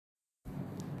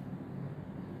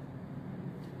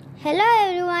Hello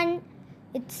everyone,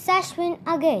 it's Sashwin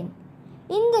again.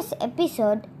 In this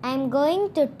episode, I am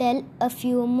going to tell a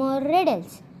few more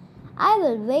riddles. I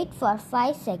will wait for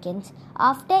 5 seconds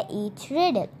after each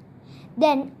riddle.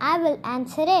 Then I will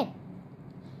answer it.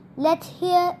 Let's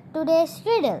hear today's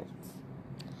riddles.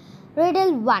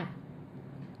 Riddle 1.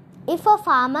 If a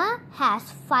farmer has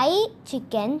 5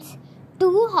 chickens,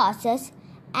 2 horses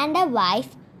and a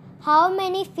wife, how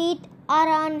many feet are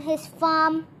on his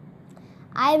farm?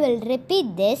 I will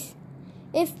repeat this.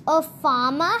 If a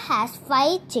farmer has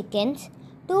 5 chickens,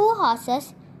 2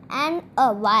 horses and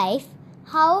a wife,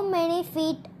 how many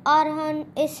feet are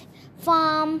on his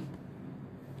farm?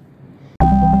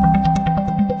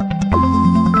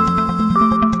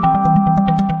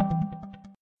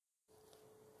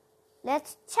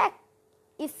 Let's check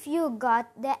if you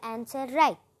got the answer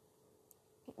right.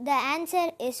 The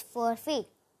answer is 4 feet.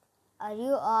 Are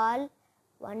you all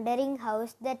wondering how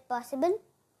is that possible?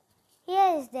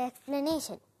 Here is the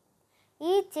explanation.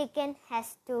 Each chicken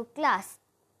has 2 claws.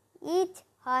 Each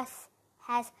horse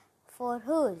has 4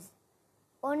 hooves.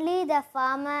 Only the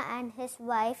farmer and his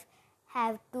wife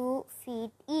have 2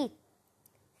 feet each.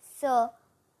 So,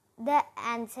 the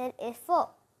answer is 4.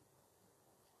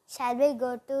 Shall we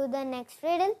go to the next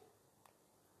riddle?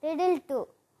 Riddle 2.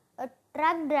 A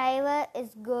truck driver is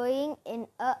going in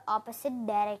a opposite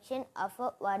direction of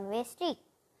a one-way street.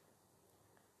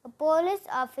 A police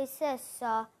officer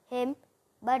saw him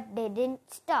but didn't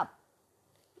stop.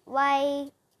 Why?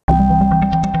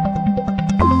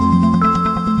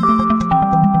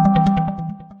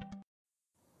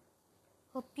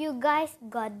 Hope you guys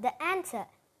got the answer.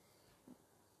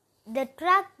 The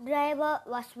truck driver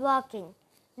was walking,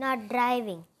 not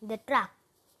driving the truck.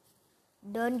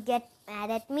 Don't get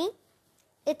mad at me.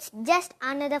 It's just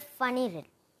another funny riddle.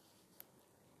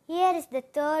 Here is the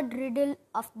third riddle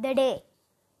of the day.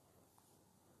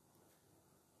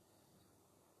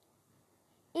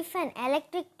 If an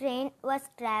electric train was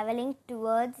traveling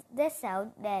towards the south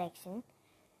direction,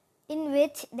 in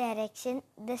which direction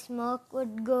the smoke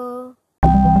would go?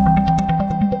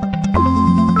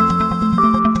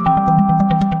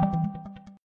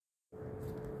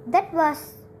 That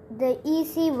was the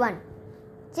easy one.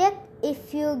 Check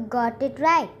if you got it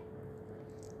right.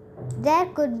 There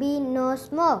could be no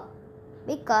smoke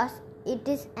because it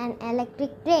is an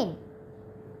electric train.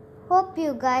 Hope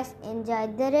you guys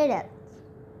enjoyed the riddle.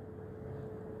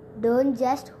 Don't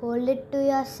just hold it to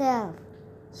yourself.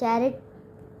 Share it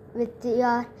with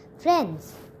your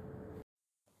friends.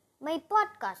 My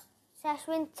podcast,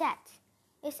 Sashwin Chats,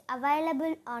 is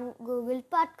available on Google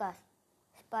Podcasts,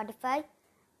 Spotify,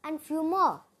 and few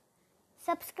more.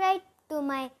 Subscribe to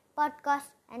my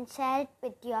podcast and share it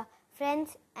with your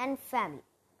friends and family.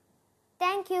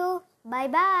 Thank you.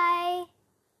 Bye-bye.